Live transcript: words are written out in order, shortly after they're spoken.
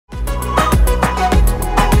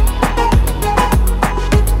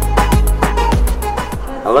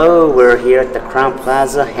Hello, we're here at the Crown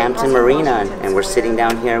Plaza, Hampton Marina, and we're sitting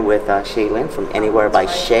down here with Shaylin from Anywhere by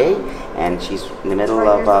Shay, and she's in the middle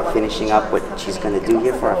of finishing up what she's going to do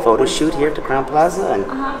here for a photo shoot here at the Crown Plaza. And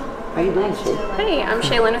how you doing, Shay? Hey, I'm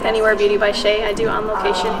Shaylin with Anywhere Beauty by Shay. I do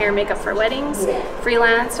on-location hair and makeup for weddings,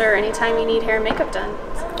 freelance, or anytime you need hair and makeup done.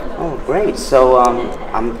 Oh, great. So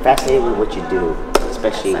I'm fascinated with what you do,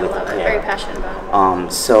 especially with hair. I'm very passionate about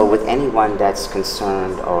it. So with anyone that's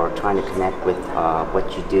concerned or trying to connect with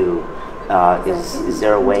what you do, is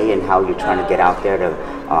there a way in how you're trying to get out there to,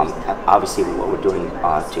 obviously what we're doing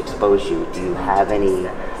to expose you, do you have any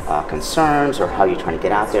concerns, or how you're trying to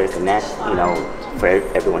get out there to connect, you know, for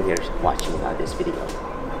everyone here watching this video?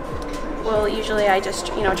 Well, usually I just,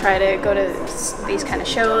 try to go to these kind of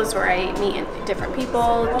shows where I meet different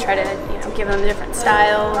people, try to, give them different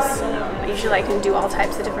styles. Usually I can do all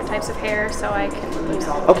different types of hair, so I can use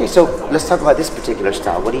all. Okay, so let's talk about this particular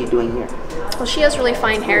style. What are you doing here? Well, she has really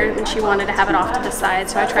fine hair, and she wanted to have it off to the side,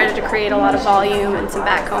 so I tried to create a lot of volume and some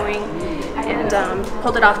back combing, and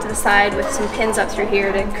pulled it off to the side with some pins up through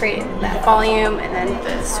here to create that volume, and then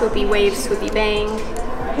the swoopy wave, swoopy bang.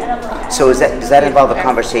 So does that involve a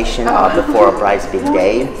conversation before a bride's big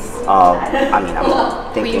day? I'm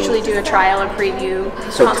thinking. We usually do a trial or preview.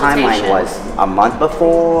 So timeline was a month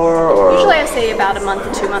before, or? Usually I say about a month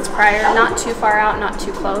to 2 months prior, not too far out, not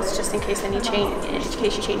too close, just in case in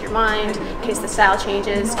case you change your mind, in case the style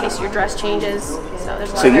changes, in case your dress changes.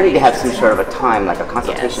 So you need to have some sort of a time, like a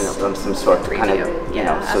consultation of some sort, to kind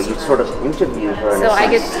of, so you sort of interview her. So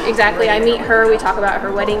I meet her, we talk about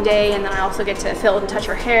her wedding day, and then I also get to feel and touch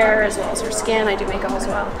her hair as well as her skin. I do makeup as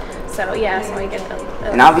well. So yeah, so we get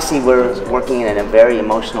and obviously we're working in a very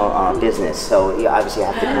emotional business, so you obviously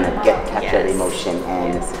have to kind of capture that emotion,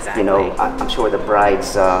 and exactly. I'm sure the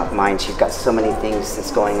bride's mind, she's got so many things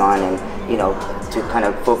that's going on, and to kind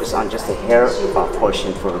of focus on just the hair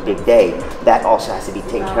portion for a big day, that also has to be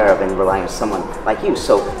taken care of and rely on someone like you.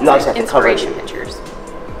 So you also have to cover inspiration pictures.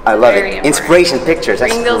 I love it. Inspiration pictures.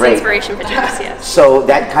 That's Bring those great. Inspiration pictures, yes. So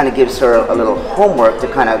that kind of gives her a little homework to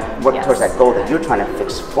kind of work towards that goal that you're trying to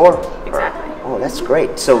fix for her. Exactly. Oh, that's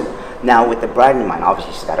great. So now with the bride in mind,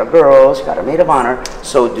 obviously she's got her girls, she's got her maid of honor.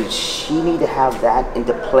 So does she need to have that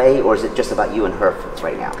into play, or is it just about you and her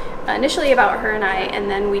right now? Initially about her and I, and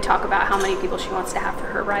then we talk about how many people she wants to have for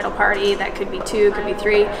her bridal party. That could be 2, could be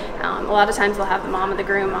 3. A lot of times they'll have the mom of the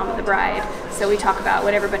groom, mom of the bride. So we talk about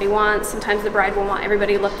what everybody wants. Sometimes the bride will want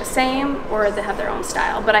everybody to look the same, or they have their own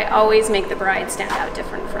style. But I always make the bride stand out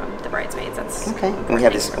different from the bridesmaids. That's okay. And we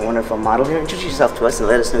have this wonderful model here. Introduce yourself to us and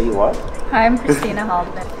let us know who you are. Hi, I'm Christina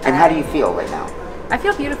Haldeman. And how do you feel right now? I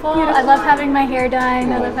feel beautiful. I love having my hair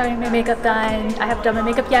done. I love having my makeup done. I haven't done my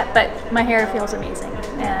makeup yet, but my hair feels amazing,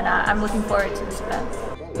 and I'm looking forward to this event.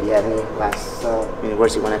 Do you have any last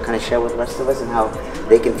words you want to kind of share with the rest of us, and how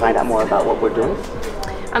they can find out more about what we're doing?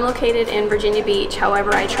 I'm located in Virginia Beach.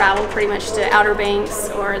 However, I travel pretty much to Outer Banks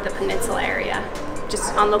or the Peninsula area,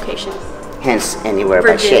 just on location. Hence, Anywhere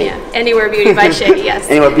by Shay. Anywhere Beauty by Shay, yes.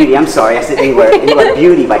 Anywhere Beauty, I'm sorry, I said Anywhere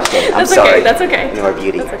Beauty by Shay. I'm sorry. That's okay. Anywhere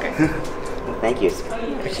Beauty. That's okay. Well, thank you.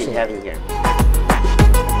 Appreciate having you here.